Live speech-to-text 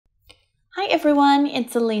Hi everyone,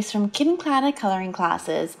 it's Elise from Kid and Clouder Colouring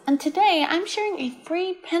Classes, and today I'm sharing a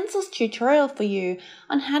free pencils tutorial for you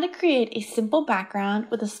on how to create a simple background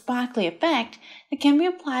with a sparkly effect that can be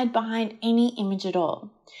applied behind any image at all.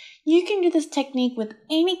 You can do this technique with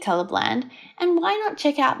any colour blend, and why not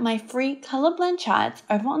check out my free colour blend charts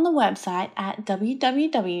over on the website at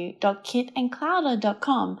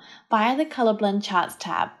www.kitandclouder.com via the colour blend charts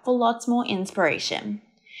tab for lots more inspiration.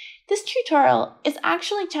 This tutorial is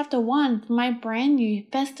actually chapter 1 for my brand new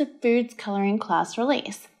Festive Foods Colouring Class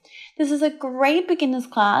release. This is a great beginner's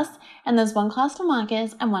class, and there's one class for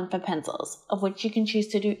markers and one for pencils, of which you can choose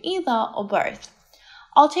to do either or both.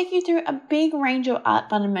 I'll take you through a big range of art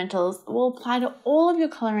fundamentals that will apply to all of your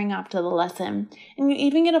colouring after the lesson, and you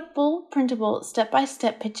even get a full printable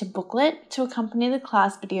step-by-step picture booklet to accompany the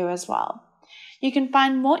class video as well. You can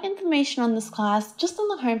find more information on this class just on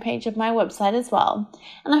the homepage of my website as well,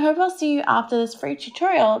 and I hope I'll see you after this free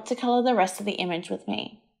tutorial to colour the rest of the image with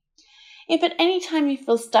me. If at any time you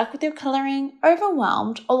feel stuck with your colouring,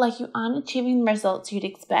 overwhelmed, or like you aren't achieving the results you'd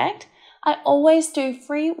expect, I always do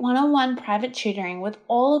free one-on-one private tutoring with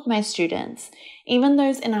all of my students, even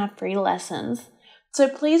those in our free lessons. So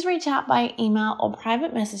please reach out by email or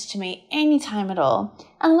private message to me anytime at all,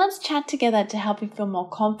 and let's chat together to help you feel more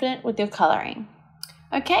confident with your colouring.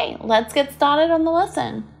 Okay, let's get started on the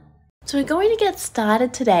lesson. So we're going to get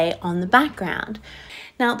started today on the background.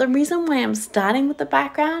 Now, the reason why I'm starting with the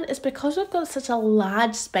background is because we've got such a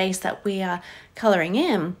large space that we are colouring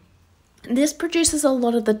in. This produces a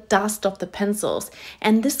lot of the dust off the pencils,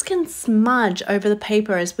 and this can smudge over the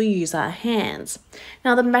paper as we use our hands.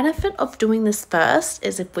 Now, the benefit of doing this first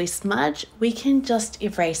is if we smudge, we can just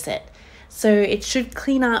erase it. So it should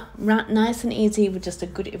clean up nice and easy with just a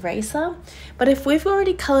good eraser. But if we've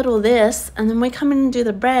already colored all this and then we come in and do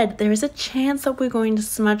the red, there is a chance that we're going to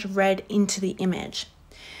smudge red into the image.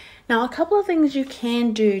 Now, a couple of things you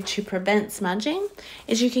can do to prevent smudging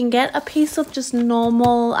is you can get a piece of just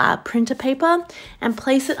normal printer paper and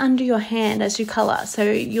place it under your hand as you color. So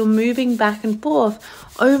you're moving back and forth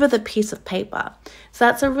over the piece of paper. So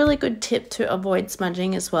that's a really good tip to avoid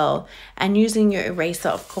smudging as well, and using your eraser,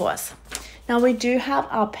 of course. Now, we do have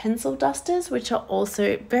our pencil dusters, which are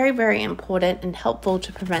also very, very important and helpful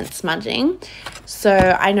to prevent smudging.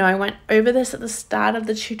 So I know I went over this at the start of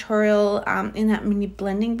the tutorial in that mini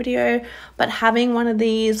blending video, but having one of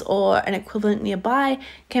these or an equivalent nearby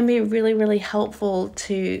can be really, really helpful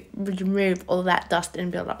to remove all that dust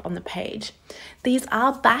and build up on the page. These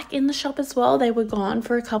are back in the shop as well. They were gone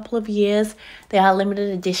for a couple of years. They are limited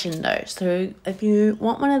edition though. So if you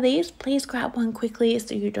want one of these, please grab one quickly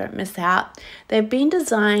so you don't miss out. They've been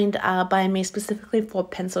designed by me specifically for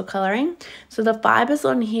pencil coloring. So the fibers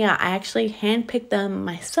on here, I actually hand-picked them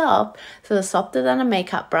myself. So they're softer than a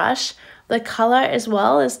makeup brush. The color as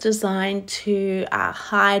well is designed to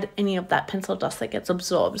hide any of that pencil dust that gets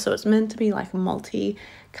absorbed. So it's meant to be like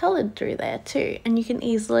multi-colored through there too. And you can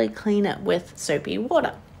easily clean it with soapy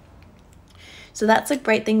water. So that's a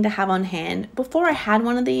great thing to have on hand. Before I had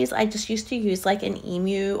one of these, I just used to use like an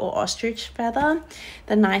emu or ostrich feather,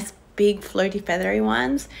 the nice big floaty feathery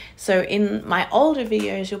ones. So in my older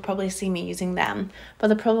videos, you'll probably see me using them. But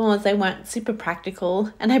the problem was they weren't super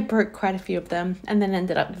practical, and I broke quite a few of them and then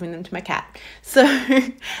ended up giving them to my cat. So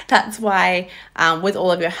that's why with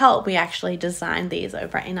all of your help, we actually designed these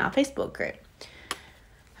over in our Facebook group.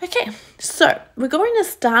 Okay, so we're going to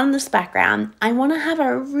start on this background. I want to have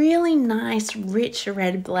a really nice, rich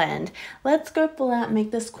red blend. Let's go full out and make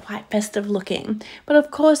this quite festive looking. But of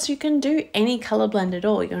course, you can do any color blend at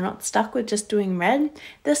all. You're not stuck with just doing red.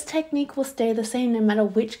 This technique will stay the same no matter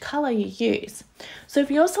which color you use. So if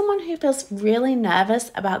you're someone who feels really nervous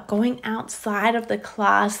about going outside of the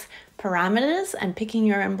class parameters and picking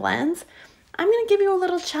your own blends, I'm going to give you a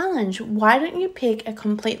little challenge. Why don't you pick a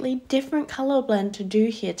completely different color blend to do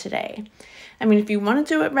here today? I mean, if you want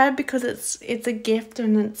to do it red because it's a gift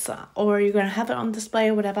and or you're going to have it on display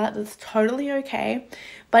or whatever, that's totally okay.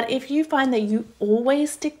 But if you find that you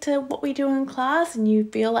always stick to what we do in class and you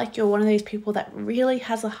feel like you're one of those people that really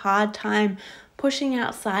has a hard time pushing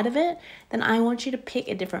outside of it, then I want you to pick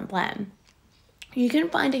a different blend. You can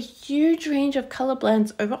find a huge range of color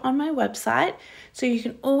blends over on my website, so you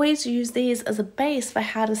can always use these as a base for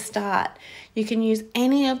how to start. You can use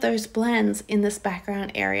any of those blends in this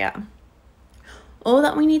background area. All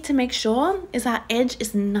that we need to make sure is our edge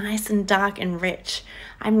is nice and dark and rich.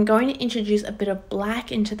 I'm going to introduce a bit of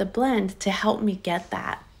black into the blend to help me get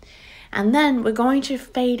that. And then we're going to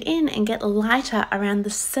fade in and get lighter around the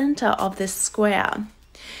center of this square.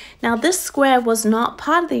 Now this square was not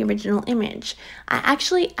part of the original image. I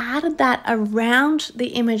actually added that around the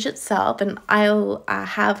image itself, and I'll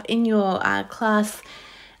have in your class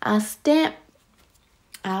stamp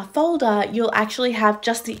folder, you'll actually have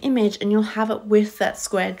just the image and you'll have it with that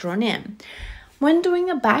square drawn in. When doing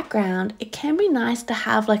a background, it can be nice to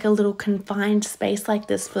have like a little confined space like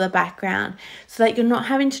this for the background so that you're not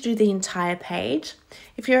having to do the entire page.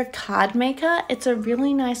 If you're a card maker, it's a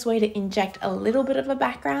really nice way to inject a little bit of a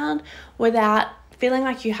background without feeling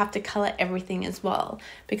like you have to color everything as well,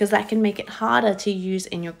 because that can make it harder to use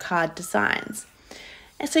in your card designs.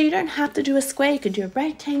 And so you don't have to do a square, you could do a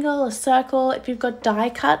rectangle, a circle. If you've got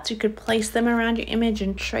die cuts, you could place them around your image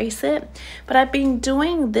and trace it. But I've been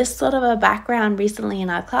doing this sort of a background recently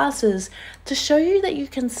in our classes to show you that you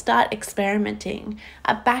can start experimenting.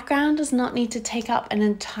 A background does not need to take up an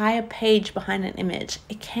entire page behind an image.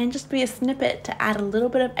 It can just be a snippet to add a little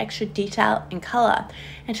bit of extra detail and color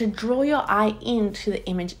and to draw your eye into the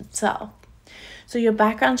image itself. So your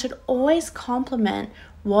background should always complement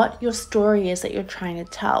what your story is that you're trying to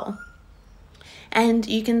tell. And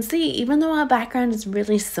you can see, even though our background is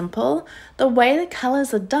really simple, the way the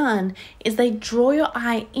colors are done is they draw your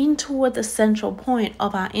eye in toward the central point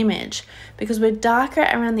of our image, because we're darker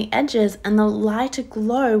around the edges and the lighter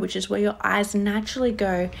glow, which is where your eyes naturally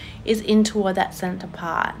go, is in toward that center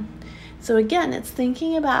part. So again, it's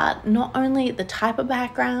thinking about not only the type of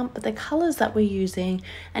background, but the colors that we're using,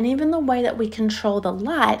 and even the way that we control the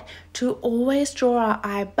light to always draw our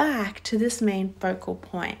eye back to this main focal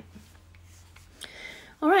point.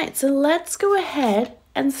 All right, so let's go ahead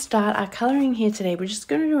and start our coloring here today. We're just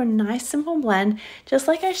going to do a nice simple blend, just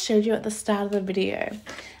like I showed you at the start of the video.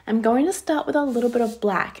 I'm going to start with a little bit of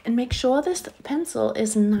black and make sure this pencil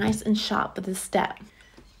is nice and sharp for this step.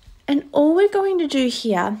 And all we're going to do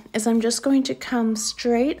here is I'm just going to come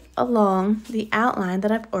straight along the outline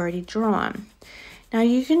that I've already drawn. Now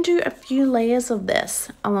you can do a few layers of this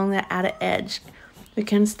along the outer edge. We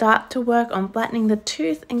can start to work on flattening the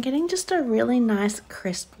tooth and getting just a really nice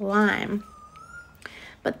crisp line.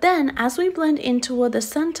 But then as we blend in toward the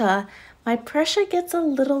center, my pressure gets a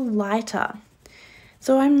little lighter.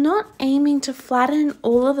 So I'm not aiming to flatten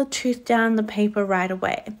all of the tooth down the paper right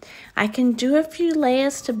away. I can do a few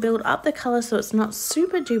layers to build up the color so it's not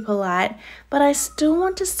super duper light, but I still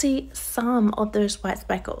want to see some of those white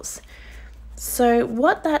speckles. So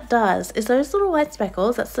what that does is those little white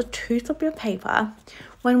speckles, that's the tooth of your paper,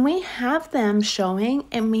 when we have them showing,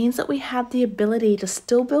 it means that we have the ability to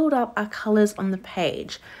still build up our colors on the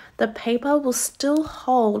page. The paper will still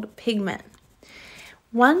hold pigment.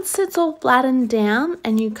 Once it's all flattened down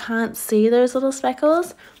and you can't see those little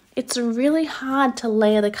speckles, it's really hard to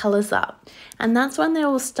layer the colors up. And that's when they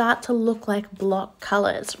will start to look like block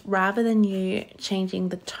colors rather than you changing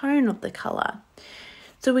the tone of the color.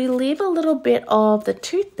 So we leave a little bit of the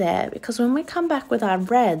tooth there because when we come back with our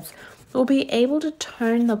reds, we'll be able to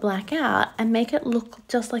tone the black out and make it look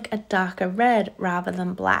just like a darker red rather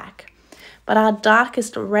than black. But our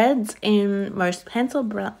darkest reds in most pencil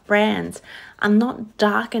brands are not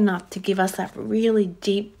dark enough to give us that really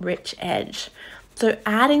deep, rich edge. So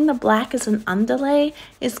adding the black as an underlay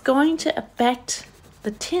is going to affect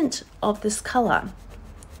the tint of this color.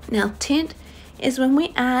 Now, tint is when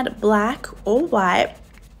we add black or white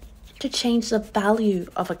to change the value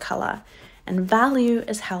of a color. And value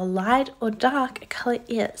is how light or dark a color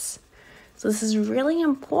is. So this is really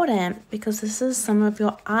important because this is some of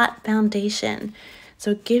your art foundation.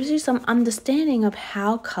 So it gives you some understanding of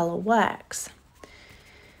how color works.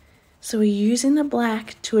 So we're using the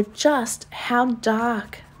black to adjust how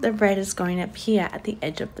dark the red is going to appear at the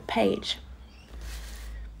edge of the page.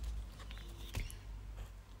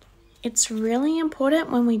 It's really important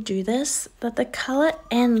when we do this that the color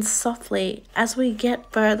ends softly as we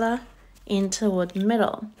get further in toward the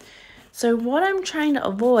middle. So what I'm trying to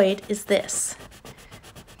avoid is this.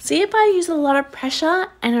 See, if I use a lot of pressure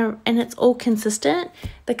and it's all consistent,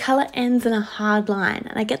 the color ends in a hard line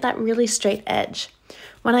and I get that really straight edge.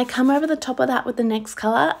 When I come over the top of that with the next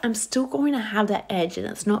color, I'm still going to have that edge and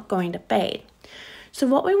it's not going to fade. So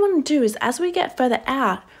what we want to do is as we get further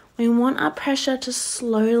out, we want our pressure to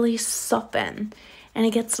slowly soften and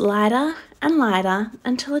it gets lighter and lighter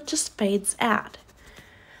until it just fades out.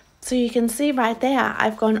 So you can see right there,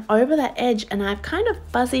 I've gone over that edge and I've kind of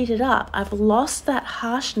fuzzied it up. I've lost that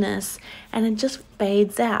harshness and it just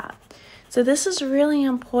fades out. So this is really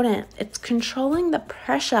important. It's controlling the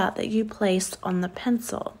pressure that you place on the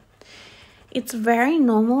pencil. It's very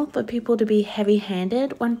normal for people to be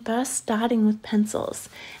heavy-handed when first starting with pencils,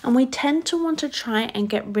 and we tend to want to try and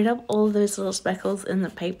get rid of all of those little speckles in the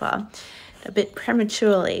paper a bit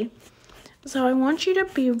prematurely. So I want you to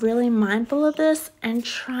be really mindful of this and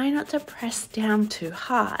try not to press down too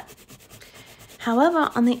hard. However,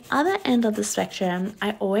 on the other end of the spectrum,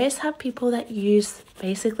 I always have people that use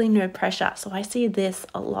basically no pressure. So I see this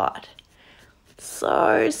a lot.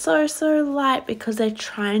 So light because they're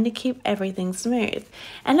trying to keep everything smooth.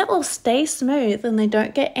 And it will stay smooth and they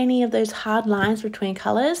don't get any of those hard lines between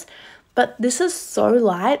colors. But this is so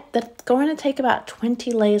light that it's going to take about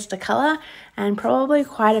 20 layers to color and probably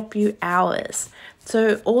quite a few hours.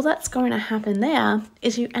 So all that's going to happen there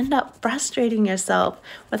is you end up frustrating yourself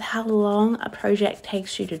with how long a project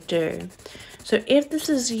takes you to do. So if this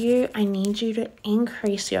is you, I need you to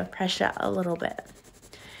increase your pressure a little bit.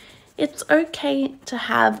 It's okay to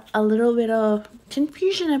have a little bit of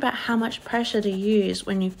confusion about how much pressure to use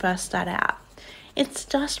when you first start out. It's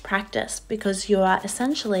just practice because you are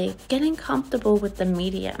essentially getting comfortable with the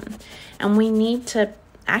medium and we need to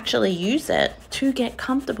actually use it to get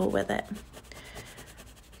comfortable with it.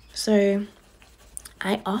 So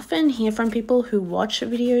I often hear from people who watch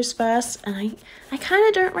videos first, and I kind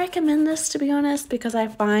of don't recommend this, to be honest, because I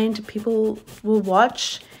find people will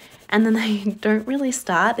watch and then they don't really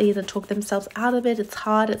start. They either talk themselves out of it, it's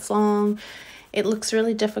hard, it's long, it looks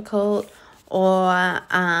really difficult, or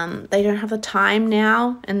they don't have the time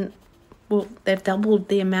now and well, they've doubled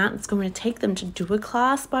the amount it's going to take them to do a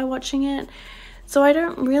class by watching it. So I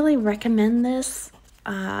don't really recommend this.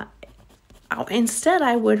 Instead,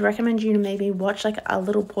 I would recommend you to maybe watch like a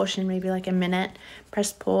little portion, maybe like a minute,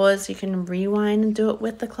 press pause. You can rewind and do it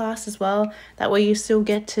with the class as well. That way you still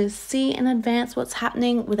get to see in advance what's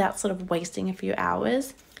happening without sort of wasting a few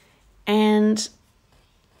hours. And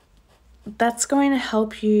that's going to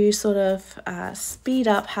help you sort of speed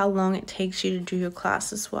up how long it takes you to do your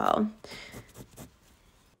class as well.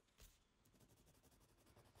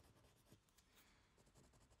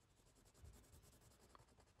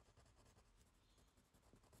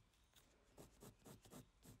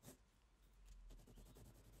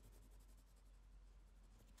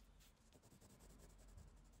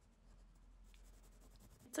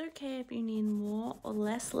 It's okay if you need more or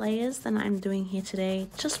less layers than I'm doing here today,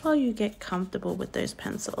 just while you get comfortable with those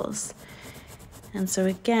pencils. And so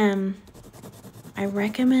again, I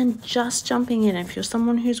recommend just jumping in. If you're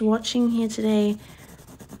someone who's watching here today,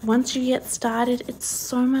 once you get started, it's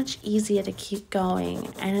so much easier to keep going,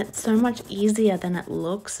 and it's so much easier than it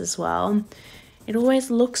looks as well. It always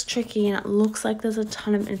looks tricky and it looks like there's a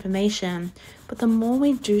ton of information, but the more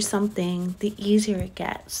we do something, the easier it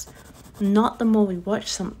gets. Not the more we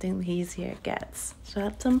watch something, the easier it gets. So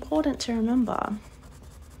that's important to remember.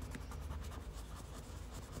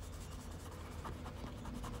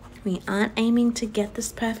 We aren't aiming to get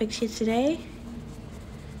this perfect here today.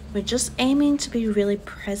 We're just aiming to be really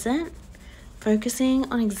present, focusing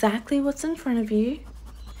on exactly what's in front of you.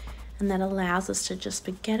 And that allows us to just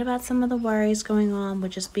forget about some of the worries going on. We're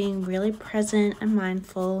just being really present and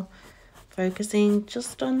mindful, focusing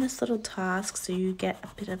just on this little task so you get a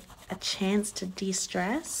bit of a chance to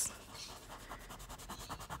de-stress.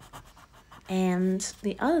 And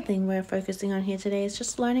the other thing we're focusing on here today is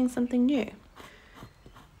just learning something new.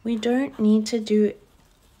 We don't need to do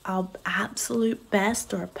our absolute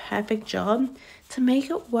best or a perfect job to make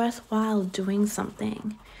it worthwhile doing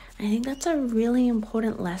something. I think that's a really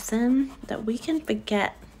important lesson that we can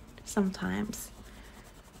forget sometimes.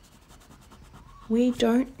 We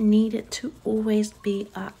don't need it to always be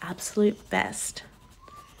our absolute best.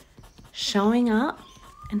 Showing up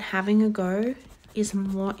and having a go is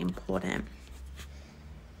more important.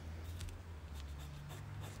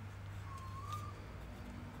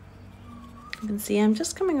 You can see I'm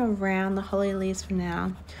just coming around the holly leaves for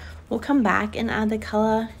now. We'll come back and add the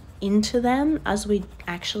color into them as we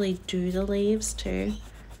actually do the leaves too.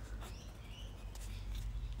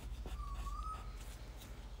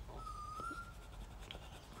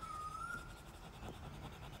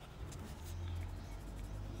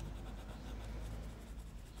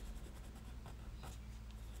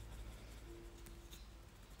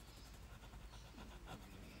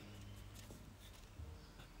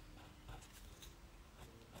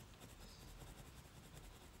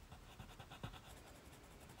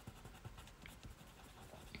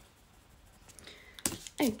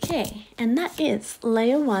 Okay, and that is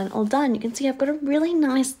layer 1 all done. You can see I've got a really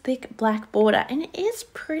nice thick black border, and it is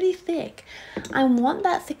pretty thick. I want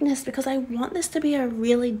that thickness because I want this to be a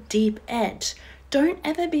really deep edge. Don't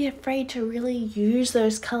ever be afraid to really use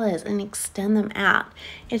those colors and extend them out.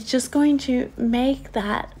 It's just going to make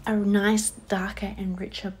that a nice darker and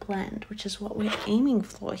richer blend, which is what we're aiming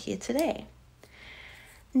for here today.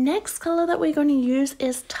 Next color that we're going to use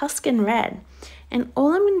is Tuscan red. And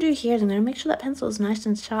all I'm going to do here is I'm going to make sure that pencil is nice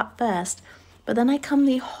and sharp first, but then I come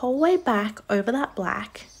the whole way back over that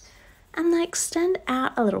black and I extend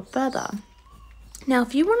out a little further. Now,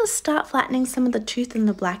 if you want to start flattening some of the tooth in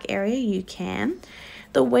the black area, you can.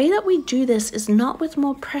 The way that we do this is not with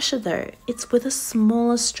more pressure though, it's with a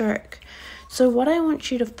smaller stroke. So what I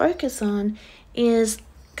want you to focus on is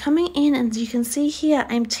coming in, and you can see here,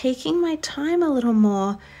 I'm taking my time a little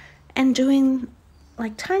more and doing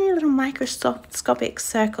like tiny little microscopic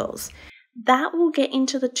circles. That will get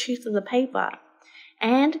into the tooth of the paper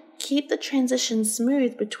and keep the transition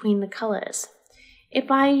smooth between the colors. If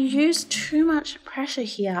I use too much pressure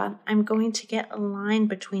here, I'm going to get a line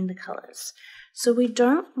between the colors. So we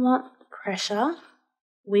don't want pressure,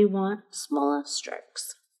 we want smaller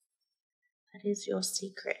strokes. That is your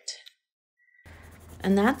secret.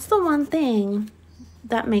 And that's the one thing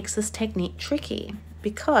that makes this technique tricky,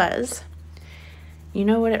 because you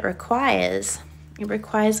know what it requires? It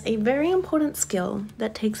requires a very important skill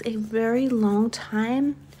that takes a very long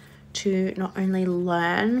time to not only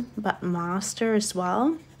learn but master as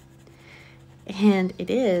well, and it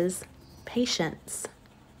is patience.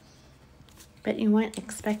 Bet you weren't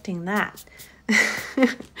expecting that.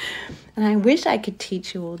 And I wish I could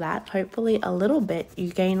teach you all that. Hopefully a little bit, you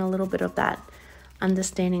gain a little bit of that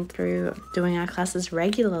understanding through doing our classes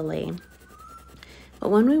regularly.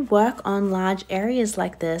 But when we work on large areas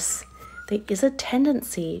like this, there is a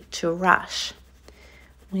tendency to rush.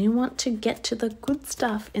 We want to get to the good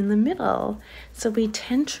stuff in the middle, so we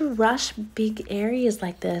tend to rush big areas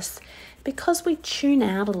like this because we tune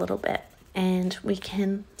out a little bit and we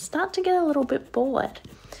can start to get a little bit bored.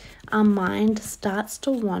 Our mind starts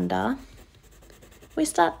to wander. We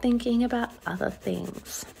start thinking about other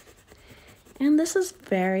things. And this is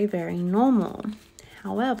very, very normal.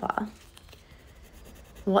 However,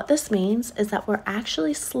 what this means is that we're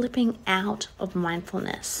actually slipping out of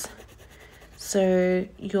mindfulness. So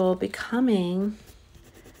you're becoming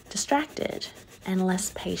distracted and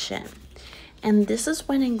less patient. And this is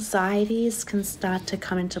when anxieties can start to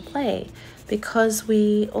come into play, because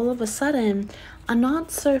we all of a sudden are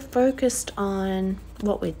not so focused on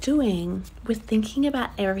what we're doing. We're thinking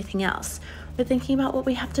about everything else. We're thinking about what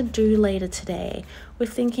we have to do later today. We're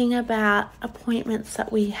thinking about appointments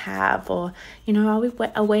that we have, or, are we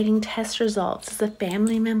awaiting test results? Is a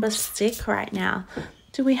family member sick right now?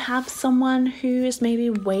 Do we have someone who is maybe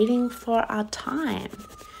waiting for our time?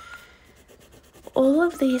 All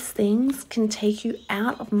of these things can take you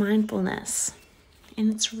out of mindfulness.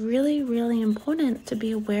 And it's really, really important to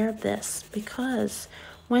be aware of this, because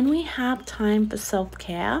when we have time for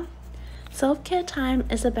self-care time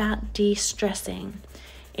is about de-stressing.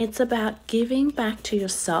 It's about giving back to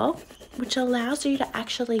yourself, which allows you to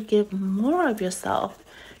actually give more of yourself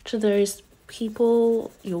to those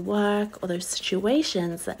people, your work, or those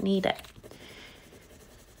situations that need it.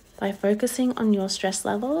 By focusing on your stress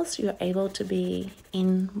levels, you're able to be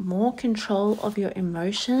in more control of your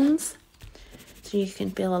emotions, so you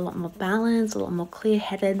can feel a lot more balanced, a lot more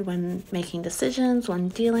clear-headed when making decisions, when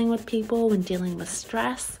dealing with people, when dealing with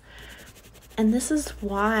stress. And this is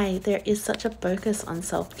why there is such a focus on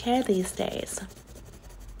self-care these days.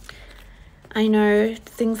 I know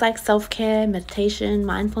things like self-care, meditation,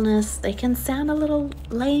 mindfulness, they can sound a little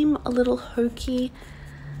lame, a little hokey.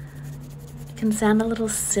 It can sound a little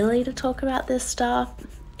silly to talk about this stuff.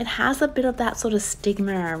 It has a bit of that sort of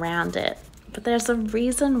stigma around it. But there's a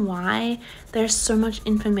reason why there's so much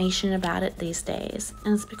information about it these days.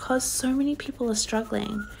 And it's because so many people are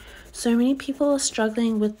struggling. So many people are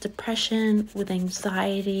struggling with depression, with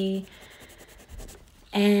anxiety,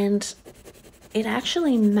 and it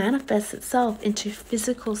actually manifests itself into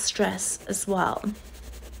physical stress as well.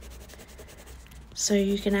 So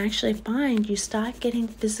you can actually find you start getting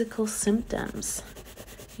physical symptoms.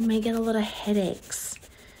 You may get a lot of headaches.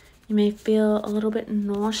 You may feel a little bit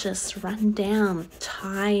nauseous, run down,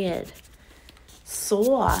 tired,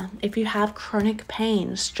 sore. If you have chronic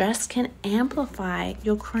pain, stress can amplify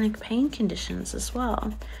your chronic pain conditions as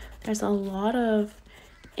well. There's a lot of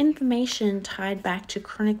information tied back to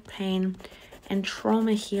chronic pain and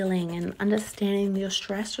trauma healing and understanding your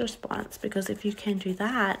stress response, because if you can do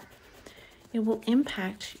that, it will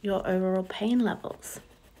impact your overall pain levels.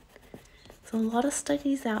 There's a lot of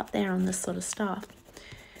studies out there on this sort of stuff.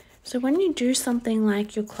 So when you do something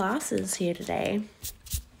like your classes here today,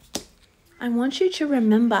 I want you to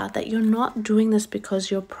remember that you're not doing this because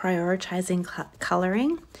you're prioritizing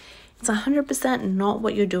coloring. It's 100% not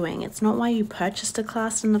what you're doing. It's not why you purchased a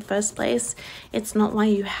class in the first place. It's not why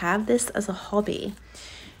you have this as a hobby.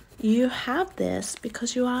 You have this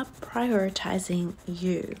because you are prioritizing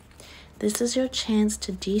you. This is your chance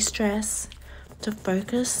to de-stress, to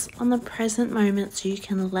focus on the present moment so you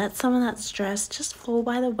can let some of that stress just fall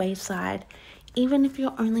by the wayside, even if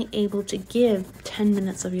you're only able to give 10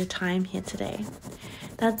 minutes of your time here today.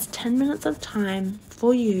 That's 10 minutes of time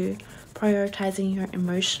for you prioritizing your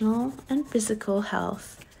emotional and physical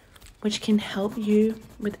health, which can help you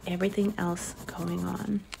with everything else going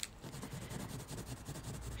on.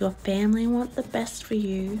 Your family want the best for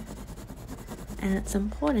you, and it's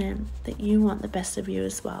important that you want the best of you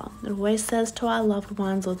as well. It always says to our loved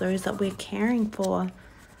ones or those that we're caring for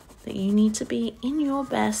that you need to be in your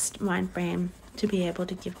best mind frame to be able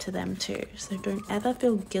to give to them too. So don't ever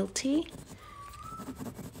feel guilty.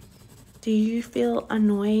 Do you feel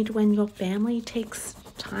annoyed when your family takes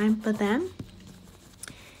time for them?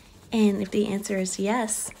 And if the answer is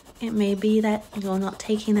yes, it may be that you're not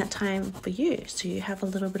taking that time for you, so you have a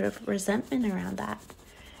little bit of resentment around that.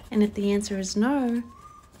 And if the answer is no,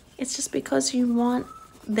 it's just because you want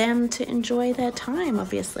them to enjoy their time,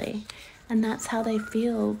 obviously. And that's how they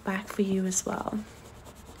feel back for you as well.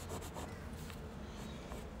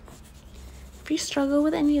 If you struggle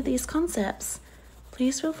with any of these concepts,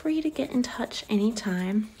 please feel free to get in touch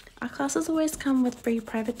anytime. Our classes always come with free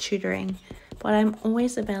private tutoring, but I'm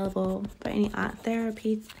always available for any art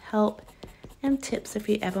therapy help and tips if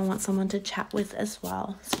you ever want someone to chat with as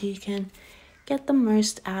well, so you can get the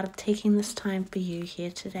most out of taking this time for you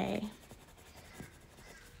here today.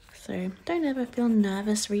 So don't ever feel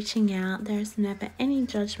nervous reaching out. There's never any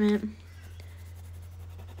judgment.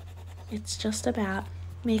 It's just about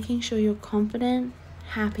making sure you're confident,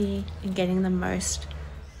 happy, and getting the most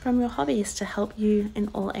from your hobbies to help you in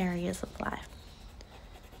all areas of life.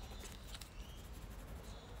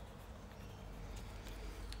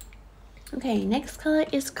 Okay, next color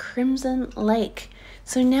is Crimson Lake.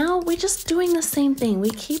 So now we're just doing the same thing. We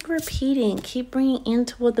keep repeating, keep bringing in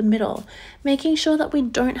toward the middle, making sure that we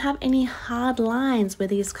don't have any hard lines where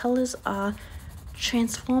these colors are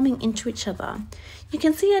transforming into each other. You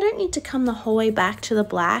can see I don't need to come the whole way back to the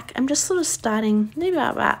black. I'm just sort of starting maybe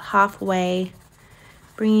about halfway,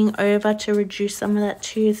 bringing over to reduce some of that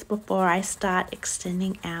tooth before I start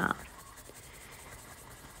extending out.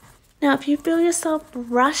 Now, if you feel yourself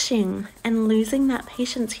rushing and losing that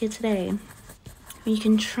patience here today, you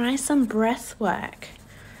can try some breath work.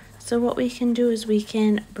 So what we can do is we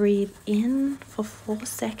can breathe in for 4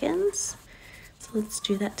 seconds. So let's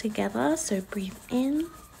do that together. So breathe in.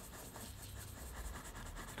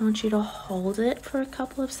 I want you to hold it for a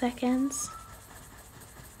couple of seconds.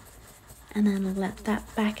 And then let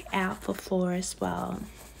that back out for 4 as well.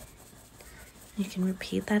 You can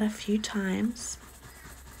repeat that a few times.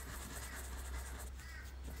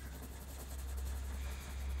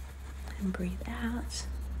 And breathe out,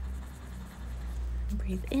 and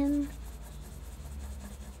breathe in,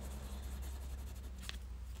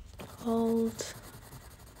 hold,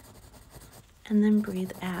 and then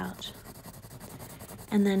breathe out.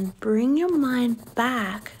 And then bring your mind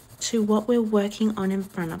back to what we're working on in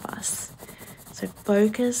front of us. So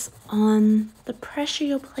focus on the pressure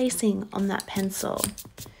you're placing on that pencil,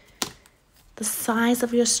 the size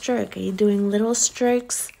of your stroke. Are you doing little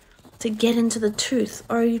strokes to get into the tooth,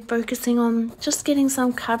 or are you focusing on just getting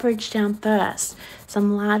some coverage down first,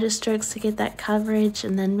 some larger strokes to get that coverage,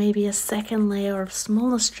 and then maybe a second layer of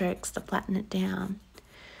smaller strokes to flatten it down?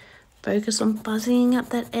 Focus on fuzzying up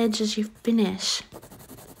that edge as you finish.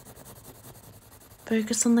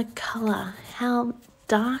 Focus on the color. How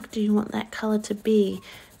dark do you want that color to be?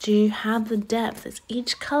 Do you have the depth? Is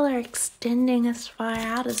each color extending as far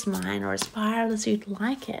out as mine, or as far out as you'd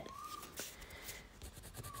like it?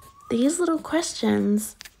 These little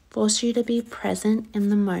questions force you to be present in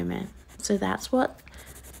the moment. So that's what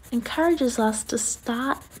encourages us to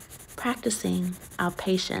start practicing our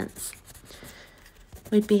patience.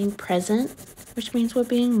 We're being present, which means we're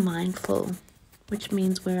being mindful, which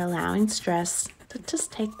means we're allowing stress to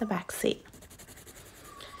just take the back seat.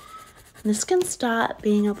 And this can start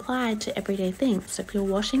being applied to everyday things. So if you're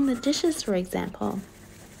washing the dishes, for example,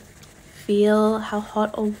 feel how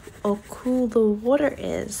hot or cool the water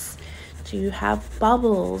is. Do you have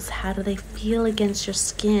bubbles? How do they feel against your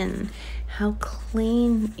skin? How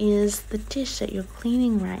clean is the dish that you're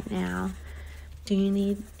cleaning right now? Do you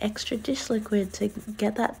need extra dish liquid to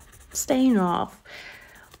get that stain off?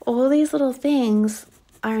 All these little things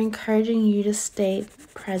are encouraging you to stay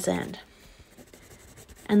present.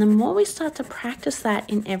 And the more we start to practice that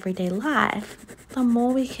in everyday life, the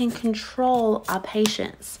more we can control our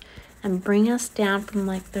patience and bring us down from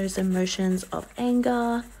those emotions of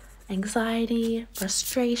anger, anxiety,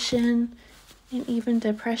 frustration, and even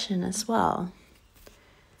depression as well.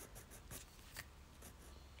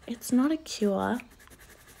 It's not a cure,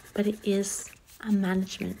 but it is a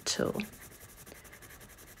management tool.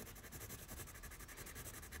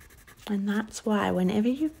 And that's why whenever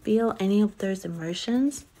you feel any of those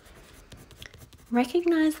emotions,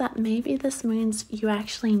 recognize that maybe this means you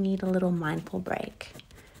actually need a little mindful break.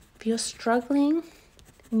 If you're struggling,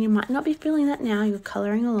 and you might not be feeling that now, you're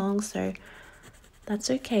coloring along, so that's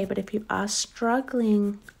okay. But if you are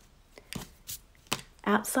struggling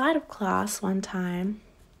outside of class one time,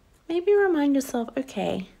 maybe remind yourself,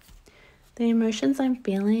 okay, the emotions I'm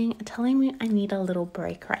feeling are telling me I need a little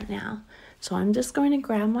break right now. So I'm just going to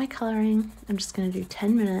grab my coloring. I'm just going to do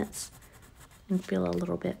 10 minutes and feel a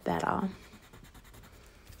little bit better.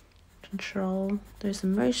 Control those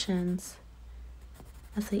emotions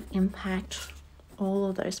as they impact all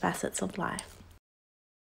of those facets of life.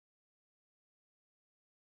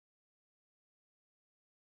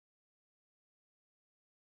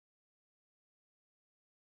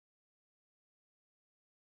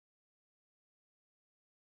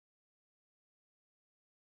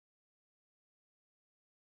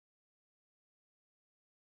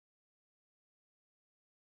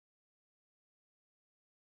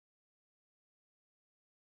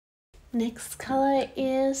 Next color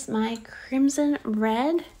is my crimson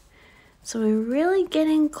red. So we're really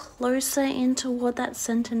getting closer in toward that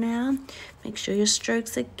center now. Make sure your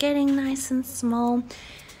strokes are getting nice and small.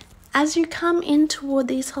 As you come in toward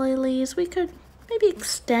these holly leaves, we could maybe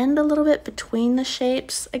extend a little bit between the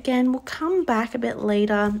shapes. Again, we'll come back a bit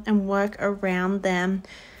later and work around them.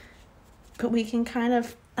 But we can kind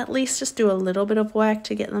of at least just do a little bit of work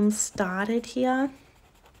to get them started here.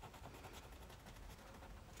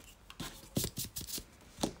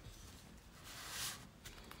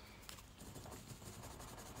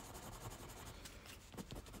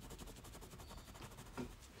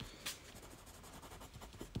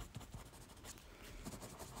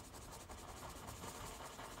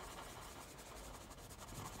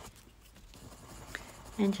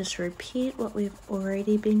 And just repeat what we've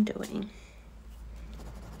already been doing.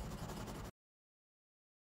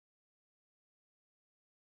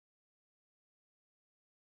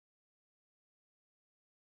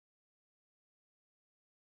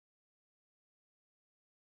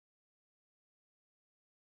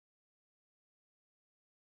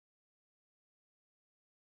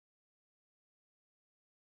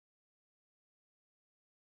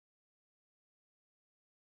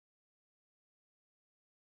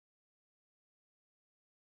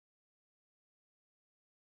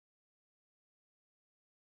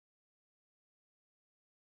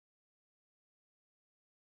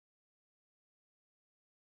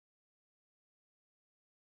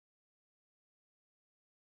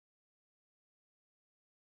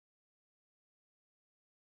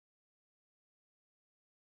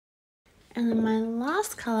 And then my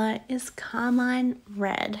last color is Carmine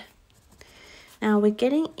red. Now we're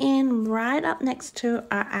getting in right up next to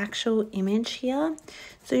our actual image here.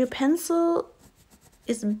 So your pencil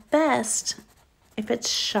is best if it's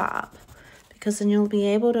sharp, because then you'll be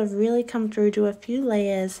able to really come through, do a few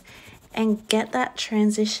layers and get that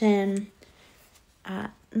transition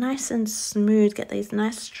nice and smooth, get these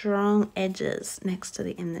nice strong edges next to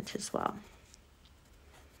the image as well.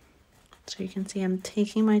 So you can see I'm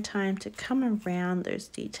taking my time to come around those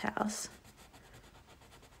details.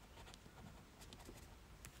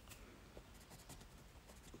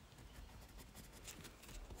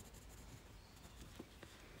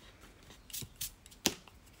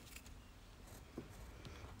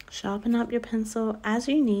 Sharpen up your pencil as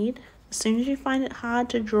you need. As soon as you find it hard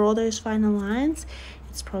to draw those final lines,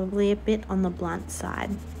 it's probably a bit on the blunt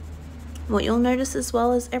side. What you'll notice as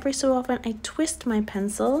well is every so often I twist my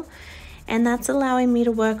pencil, and that's allowing me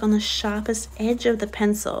to work on the sharpest edge of the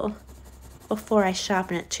pencil before I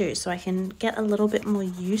sharpen it too, so I can get a little bit more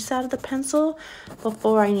use out of the pencil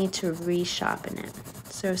before I need to re-sharpen it.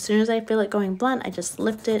 So as soon as I feel it going blunt, I just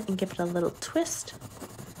lift it and give it a little twist.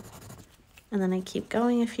 And then I keep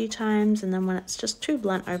going a few times, and then when it's just too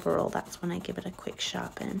blunt overall, that's when I give it a quick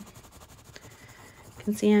sharpen. You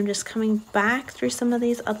can see I'm just coming back through some of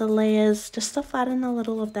these other layers just to flatten a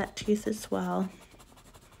little of that tooth as well.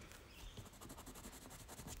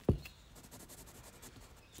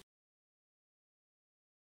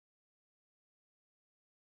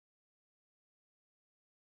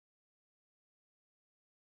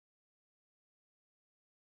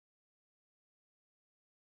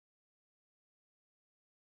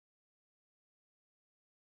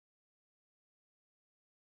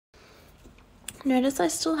 Notice I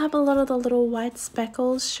still have a lot of the little white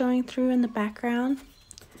speckles showing through in the background.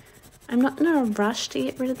 I'm not in a rush to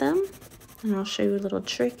get rid of them, and I'll show you a little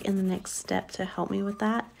trick in the next step to help me with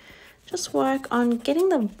that. Just work on getting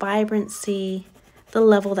the vibrancy, the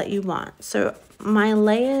level that you want. So my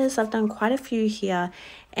layers, I've done quite a few here,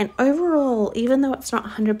 and overall, even though it's not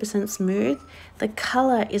 100% smooth, the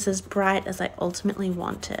color is as bright as I ultimately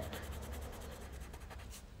want it.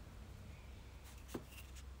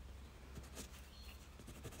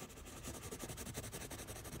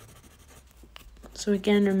 So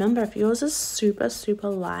again, remember, if yours is super, super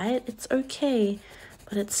light, it's okay,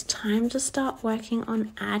 but it's time to start working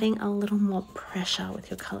on adding a little more pressure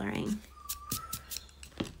with your coloring.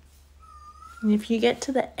 And if you get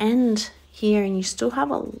to the end here and you still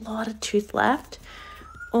have a lot of tooth left,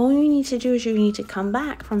 all you need to do is you need to come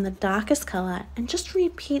back from the darkest color and just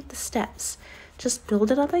repeat the steps. Just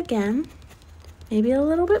build it up again, maybe a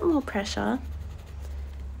little bit more pressure,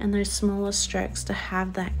 and those smaller strokes to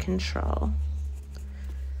have that control.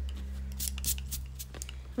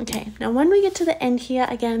 Okay, now when we get to the end here,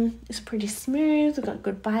 again, it's pretty smooth, we've got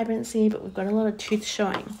good vibrancy, but we've got a lot of tooth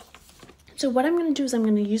showing. So what I'm going to do is I'm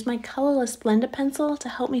going to use my colorless blender pencil to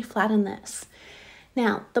help me flatten this.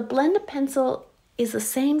 Now, the blender pencil is the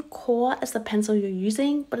same core as the pencil you're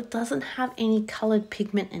using, but it doesn't have any colored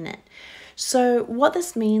pigment in it. So what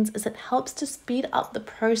this means is it helps to speed up the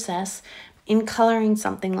process in coloring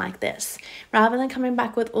something like this. Rather than coming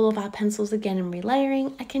back with all of our pencils again and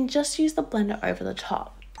relayering, I can just use the blender over the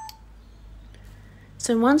top.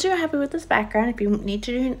 So once you're happy with this background, if you need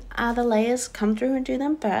to do other layers, come through and do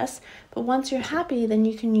them first. But once you're happy, then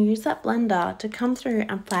you can use that blender to come through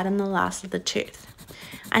and flatten the last of the tooth.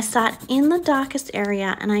 I start in the darkest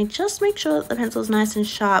area and I just make sure that the pencil is nice and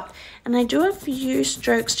sharp, and I do a few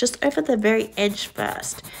strokes just over the very edge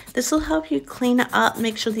first. This will help you clean it up,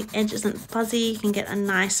 make sure the edge isn't fuzzy. You can get a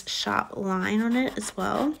nice sharp line on it as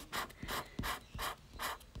well.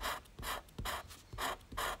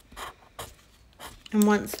 And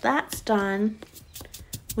once that's done,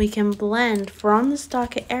 we can blend from this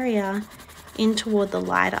darker area in toward the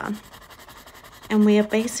lighter. And we are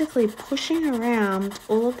basically pushing around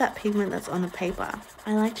all of that pigment that's on the paper.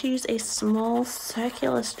 I like to use a small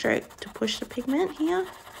circular stroke to push the pigment here.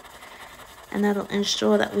 And that'll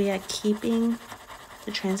ensure that we are keeping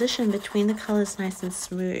the transition between the colors nice and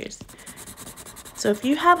smooth. So if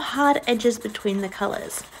you have hard edges between the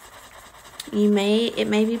colors, it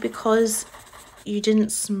may be because you didn't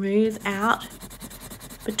smooth out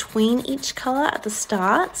between each color at the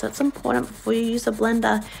start. So it's important before you use a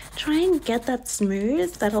blender, try and get that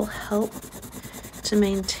smooth. That'll help to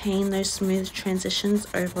maintain those smooth transitions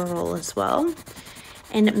overall as well.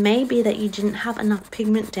 And it may be that you didn't have enough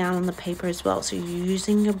pigment down on the paper as well, so you're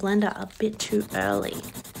using your blender a bit too early.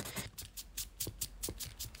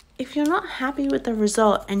 If you're not happy with the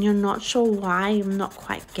result and you're not sure why you're not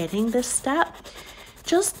quite getting this step,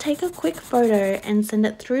 just take a quick photo and send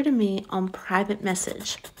it through to me on private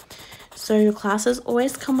message. So your classes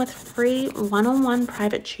always come with free one-on-one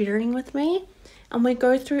private tutoring with me, and we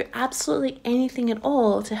go through absolutely anything at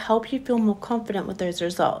all to help you feel more confident with those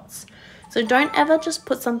results. So don't ever just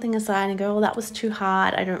put something aside and go, oh, that was too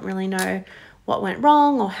hard, I don't really know what went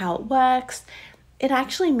wrong or how it works. It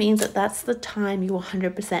actually means that that's the time you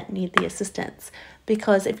 100% need the assistance.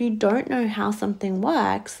 Because if you don't know how something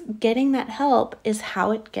works, getting that help is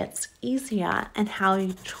how it gets easier and how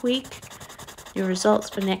you tweak your results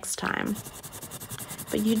for next time.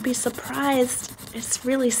 But you'd be surprised, it's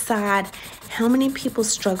really sad how many people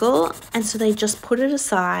struggle, and so they just put it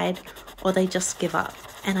aside or they just give up.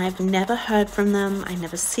 And I've never heard from them, I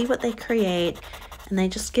never see what they create, and they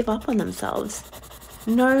just give up on themselves.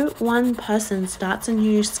 No one person starts a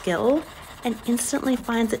new skill and instantly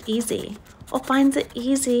finds it easy, or finds it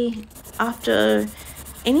easy after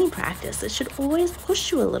any practice. It should always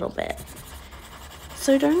push you a little bit.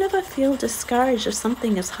 So don't ever feel discouraged if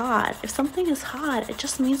something is hard. If something is hard, it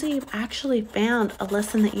just means that you've actually found a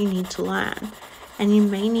lesson that you need to learn, and you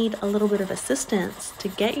may need a little bit of assistance to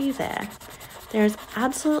get you there. There's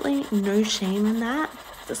absolutely no shame in that.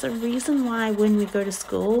 There's a reason why when we go to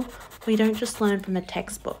school, we don't just learn from a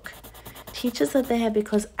textbook. Teachers are there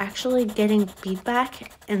because actually getting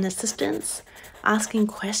feedback and assistance, asking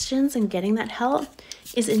questions and getting that help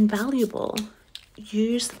is invaluable.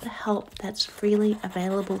 Use the help that's freely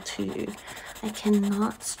available to you. I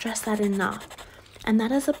cannot stress that enough. And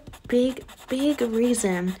that is a big, big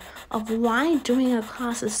reason of why doing a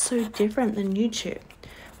class is so different than YouTube.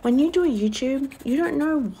 When you do a YouTube, you don't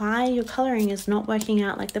know why your coloring is not working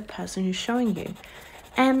out like the person who's showing you.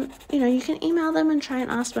 And, you can email them and try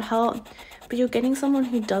and ask for help, but you're getting someone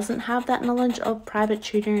who doesn't have that knowledge of private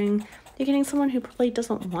tutoring. you're getting someone who probably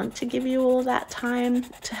doesn't want to give you all of that time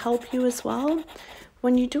to help you as well.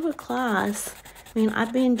 When you do a class, I mean,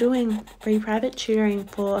 I've been doing free private tutoring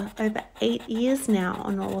for over 8 years now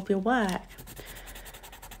on all of your work.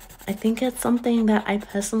 I think it's something that I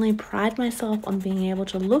personally pride myself on, being able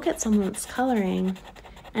to look at someone's coloring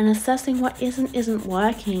and assessing what isn't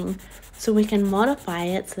working, so we can modify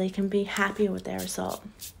it so they can be happier with their result.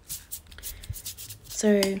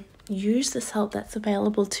 So use this help that's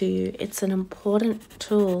available to you. It's an important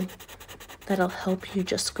tool that'll help you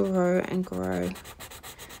just grow and grow.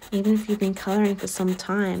 Even if you've been coloring for some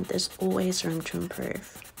time, there's always room to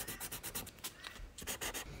improve.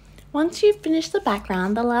 Once you've finished the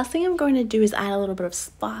background, the last thing I'm going to do is add a little bit of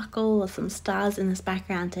sparkle or some stars in this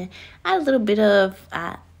background to add a little bit of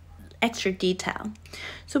extra detail.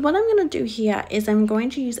 So what I'm going to do here is I'm going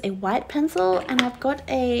to use a white pencil, and I've got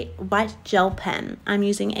a white gel pen. I'm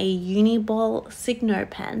using a Uniball Signo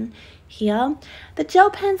pen here. The gel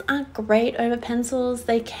pens aren't great over pencils.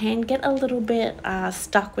 They can get a little bit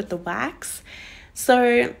stuck with the wax.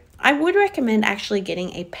 So I would recommend actually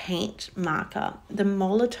getting a paint marker. The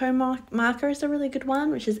Molotow marker is a really good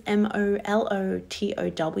one, which is MOLOTOW.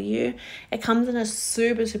 It comes in a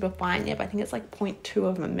super, super fine nib. I think it's like 0.2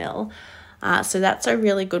 of a mil. So that's a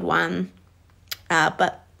really good one.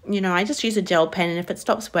 But, you know, I just use a gel pen, and if it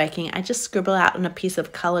stops working, I just scribble out on a piece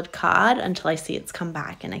of colored card until I see it's come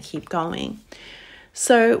back, and I keep going.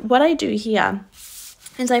 So what I do here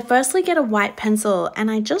is I firstly get a white pencil,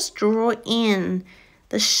 and I just draw in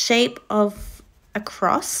the shape of a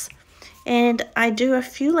cross, and I do a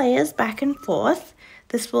few layers back and forth.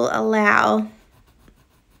 This will allow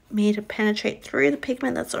me to penetrate through the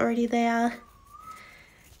pigment that's already there,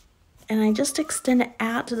 and I just extend it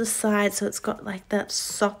out to the side so it's got like that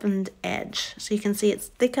softened edge. So you can see it's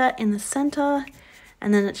thicker in the center,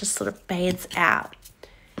 and then it just sort of fades out.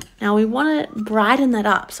 Now we want to brighten that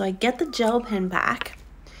up, so I get the gel pen back,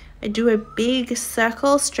 I do a big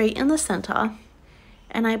circle straight in the center,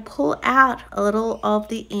 and I pull out a little of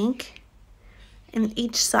the ink in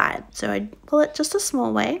each side. So I pull it just a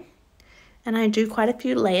small way, and I do quite a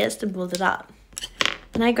few layers to build it up.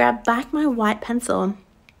 And I grab back my white pencil,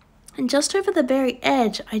 and just over the very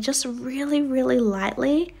edge, I just really, really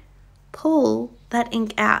lightly pull that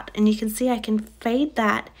ink out. And you can see I can fade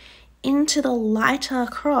that into the lighter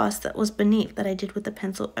cross that was beneath that I did with the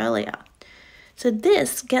pencil earlier. So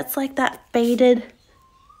this gets like that faded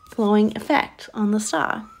flowing effect on the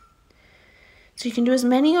star. So you can do as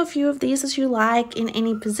many or few of these as you like in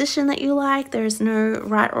any position that you like. There's no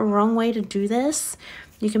right or wrong way to do this.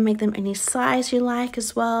 You can make them any size you like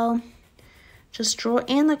as well. Just draw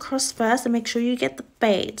in the cross first and make sure you get the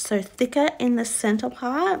fade. So thicker in the center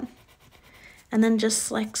part, and then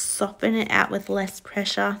just like soften it out with less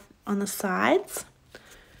pressure on the sides.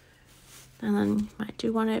 And then you might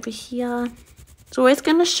do one over here. It's always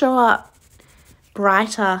going to show up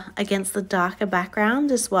brighter against the darker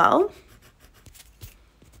background as well.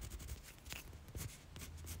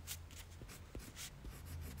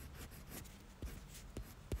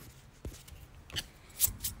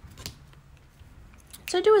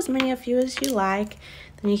 So do as many of you as you like.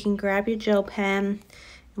 Then you can grab your gel pen,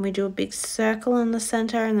 and we do a big circle in the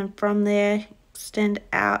center, and then from there extend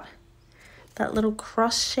out that little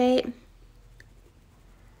cross shape.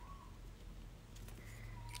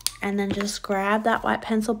 And then just grab that white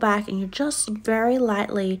pencil back, and you're just very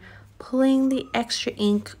lightly pulling the extra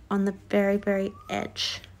ink on the very, very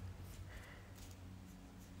edge.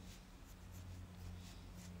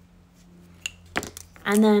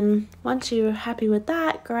 And then once you're happy with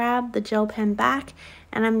that, grab the gel pen back,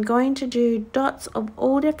 and I'm going to do dots of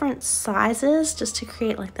all different sizes just to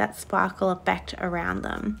create like that sparkle effect around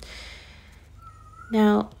them.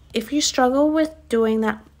 Now, if you struggle with doing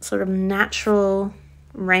that sort of natural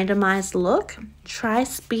randomized look, try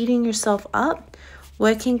speeding yourself up.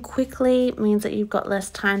 Working quickly means that you've got less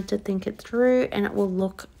time to think it through, and it will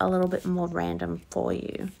look a little bit more random for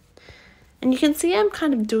you. And you can see I'm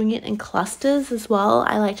kind of doing it in clusters as well.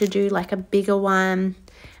 I like to do like a bigger one,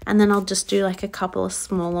 and then I'll just do like a couple of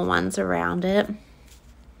smaller ones around it.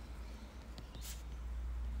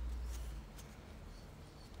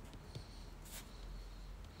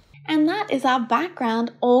 And that is our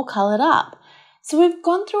background all colored up. So we've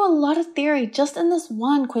gone through a lot of theory just in this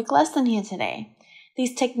one quick lesson here today.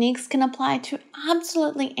 These techniques can apply to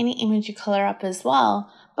absolutely any image you color up as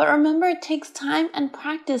well, but remember it takes time and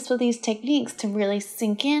practice for these techniques to really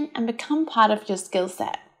sink in and become part of your skill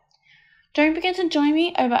set. Don't forget to join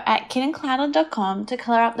me over at kitandclouder.com to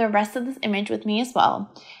color up the rest of this image with me as well,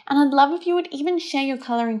 and I'd love if you would even share your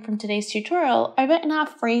coloring from today's tutorial over in our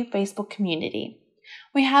free Facebook community.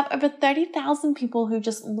 We have over 30,000 people who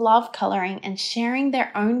just love coloring and sharing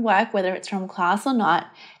their own work, whether it's from class or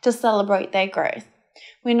not, to celebrate their growth.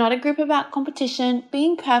 We're not a group about competition,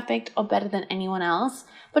 being perfect or better than anyone else,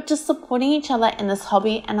 but just supporting each other in this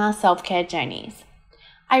hobby and our self-care journeys.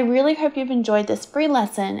 I really hope you've enjoyed this free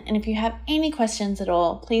lesson, and if you have any questions at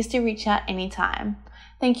all, please do reach out anytime.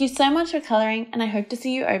 Thank you so much for coloring, and I hope to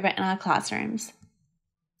see you over in our classrooms.